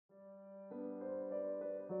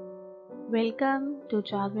Welcome to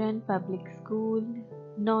Jagran Public School,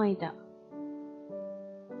 Noida.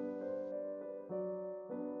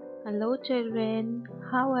 Hello children,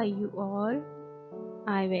 how are you all?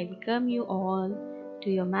 I welcome you all to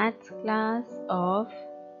your maths class of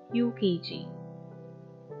UKG.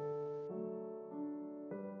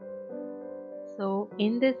 So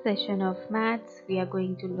in this session of maths, we are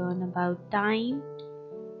going to learn about time,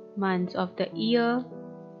 months of the year,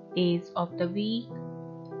 days of the week,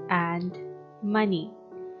 and money.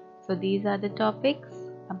 So these are the topics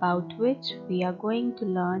about which we are going to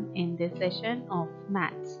learn in this session of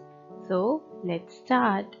maths. So let's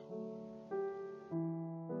start.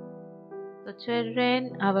 So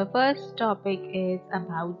children, our first topic is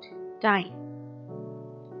about time.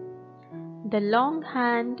 The long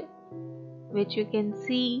hand which you can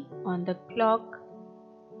see on the clock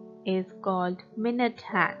is called minute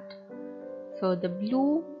hand. So the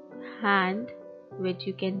blue hand which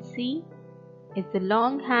you can see is the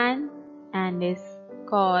long hand and is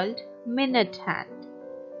called minute hand.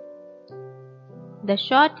 The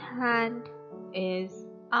short hand is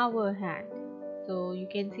hour hand. So you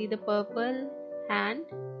can see the purple hand,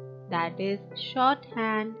 that is short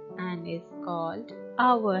hand and is called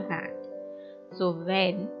hour hand. So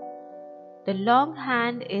when the long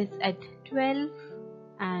hand is at 12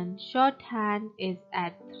 and short hand is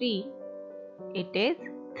at 3, it is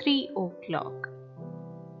 3 o'clock.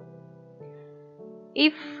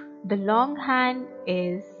 If the long hand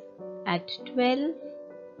is at 12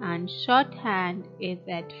 and short hand is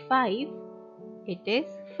at 5, it is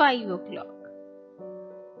 5 o'clock.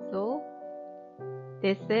 So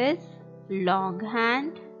this is long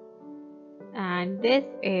hand and this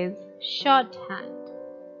is short hand.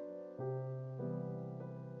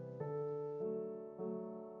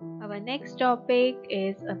 Our next topic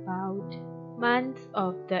is about months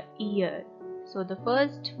of the year. So the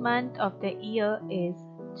first month of the year is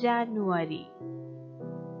January.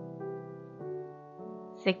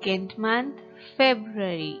 Second month,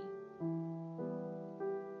 February.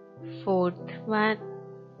 Fourth month,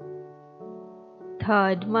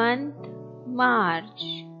 third month, March.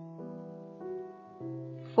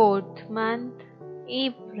 Fourth month,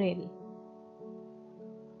 April.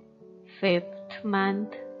 Fifth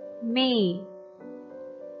month, May.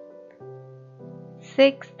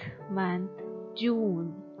 Sixth month,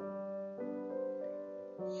 June.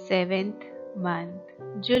 Seventh month,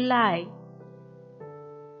 July.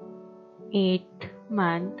 Eighth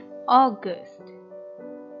month, August.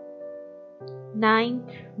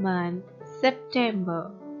 Ninth month, September.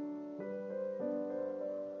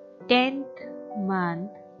 10th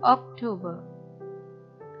month, October.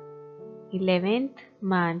 11th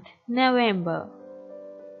month, November.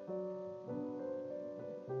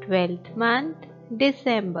 12th month,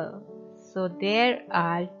 December. So there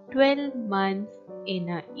are 12 months in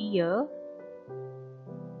a year,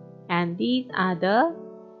 and these are the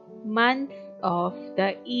months of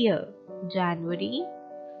the year: January,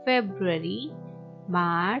 February,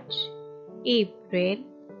 March, April,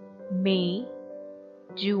 May,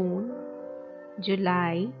 June,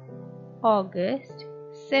 July, August,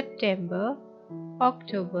 September,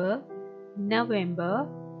 October, November,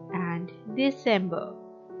 and December.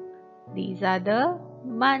 These are the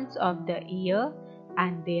months of the year,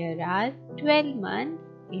 and there are 12 months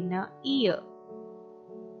in a year.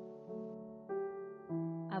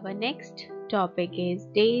 Our next topic is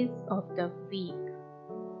days of the week.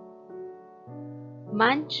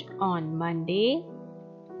 Munch on Monday,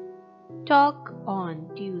 talk on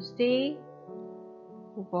Tuesday,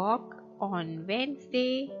 walk on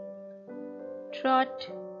Wednesday, trot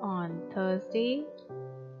on Thursday,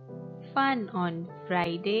 fun on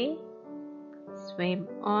Friday, swim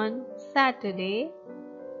on Saturday,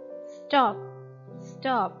 stop,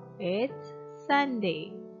 it's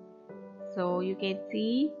Sunday. So you can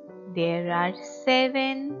see there are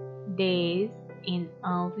 7 days in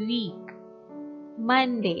a week.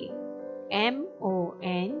 Monday, M-O-N-D-A-Y,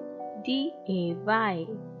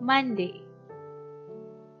 Monday.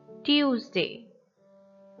 Tuesday,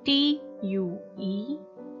 T-U-E-S-D-A-Y,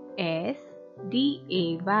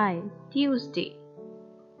 Tuesday.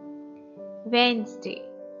 Wednesday,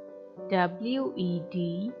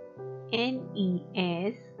 W-E-D-N-E-S-D-A-Y,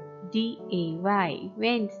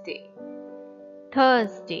 Wednesday.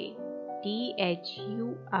 Thursday,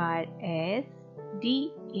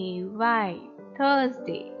 T-H-U-R-S-D-A-Y,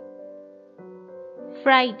 Thursday.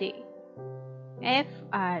 Friday,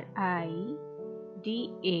 F-R-I-D-A-Y,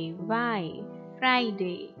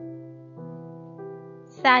 Friday.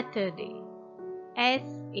 Saturday,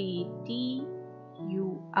 S-A-T-U-R-D-A-Y,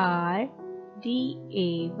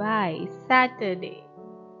 Saturday.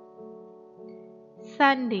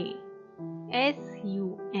 Sunday. Sunday.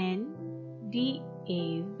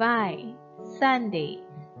 Sunday.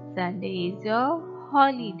 Sunday is your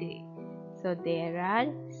holiday. So there are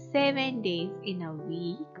 7 days in a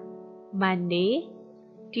week: Monday,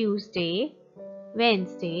 Tuesday,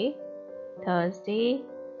 Wednesday, Thursday,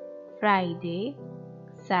 Friday,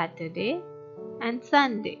 Saturday, and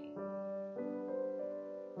Sunday.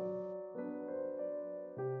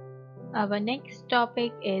 Our next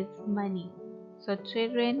topic is money. So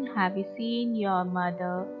children, have you seen your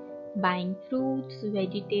mother buying fruits,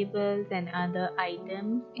 vegetables and other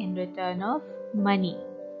items in return of money?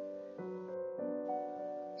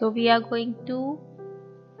 So we are going to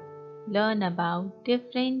learn about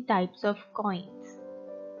different types of coins.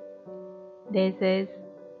 This is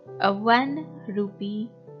a 1 rupee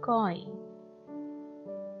coin.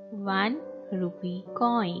 1 rupee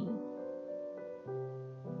coin.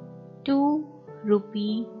 2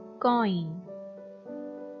 rupee coin.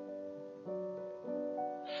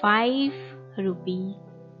 5 rupee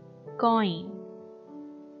coin.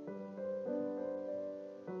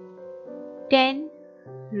 10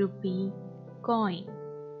 rupee coin.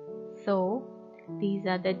 So these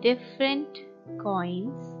are the different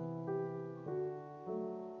coins: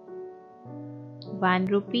 1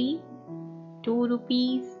 rupee, 2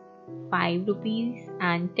 rupees, 5 rupees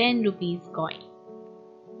and 10 rupees coin.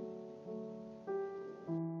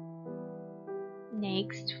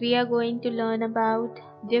 Next, we are going to learn about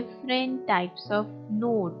different types of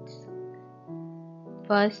notes.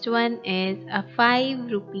 First one is a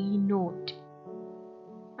 5 rupee note.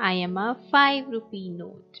 I am a 5 rupee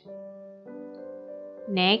note.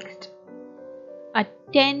 Next, a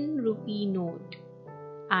 10 rupee note.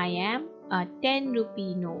 I am a 10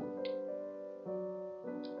 rupee note.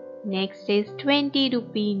 Next is 20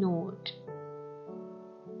 rupee note.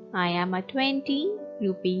 I am a 20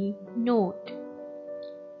 rupee note.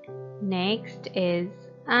 Next is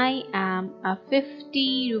I am a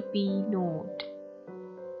 50 rupee note.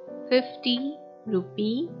 50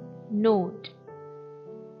 rupee note.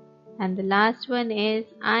 And the last one is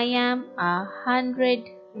I am a 100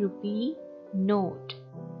 rupee note.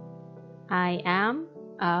 I am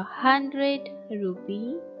a 100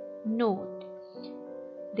 rupee note.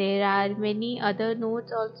 There are many other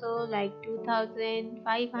notes also, like 2000,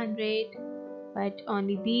 500, but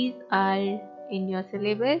only these are in your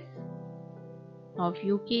syllabus of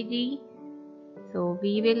UKG. So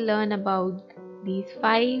we will learn about these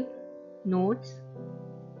 5 notes,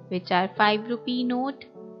 which are 5 rupee note,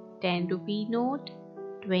 10 rupee note,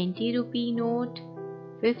 20 rupee note,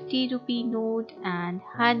 50 rupee note and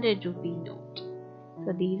 100 rupee note.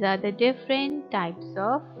 So these are the different types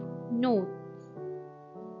of notes.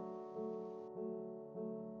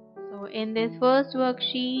 So in this first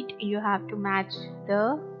worksheet, you have to match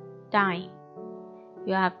the time.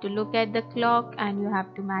 You have to look at the clock and you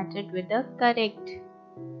have to match it with the correct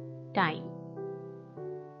time.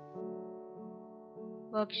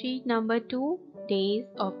 Worksheet number 2, days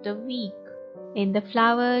of the week. In the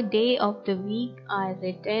flower, day of the week are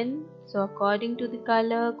written. So according to the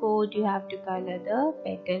color code, you have to color the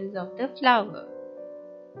petals of the flower.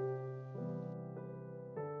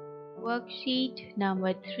 Worksheet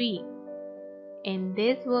number 3. In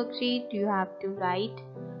this worksheet, you have to write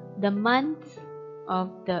the months of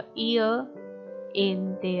the year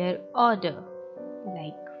in their order.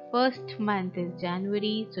 Like first month is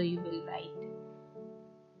January, so you will write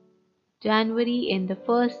January in the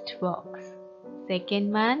first box.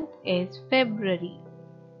 Second month is February.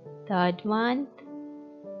 Third month,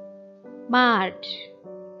 March.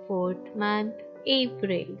 Fourth month,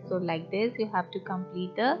 April. So like this, you have to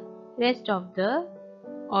complete the rest of the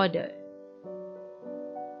order.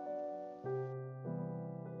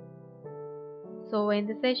 So in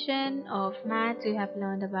the session of maths, you have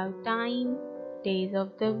learned about time, days of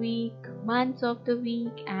the week, months of the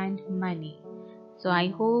week and money. So I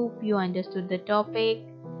hope you understood the topic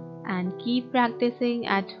and keep practicing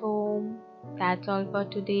at home. That's all for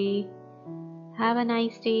today. Have a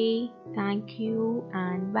nice day. Thank you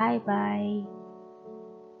and bye bye.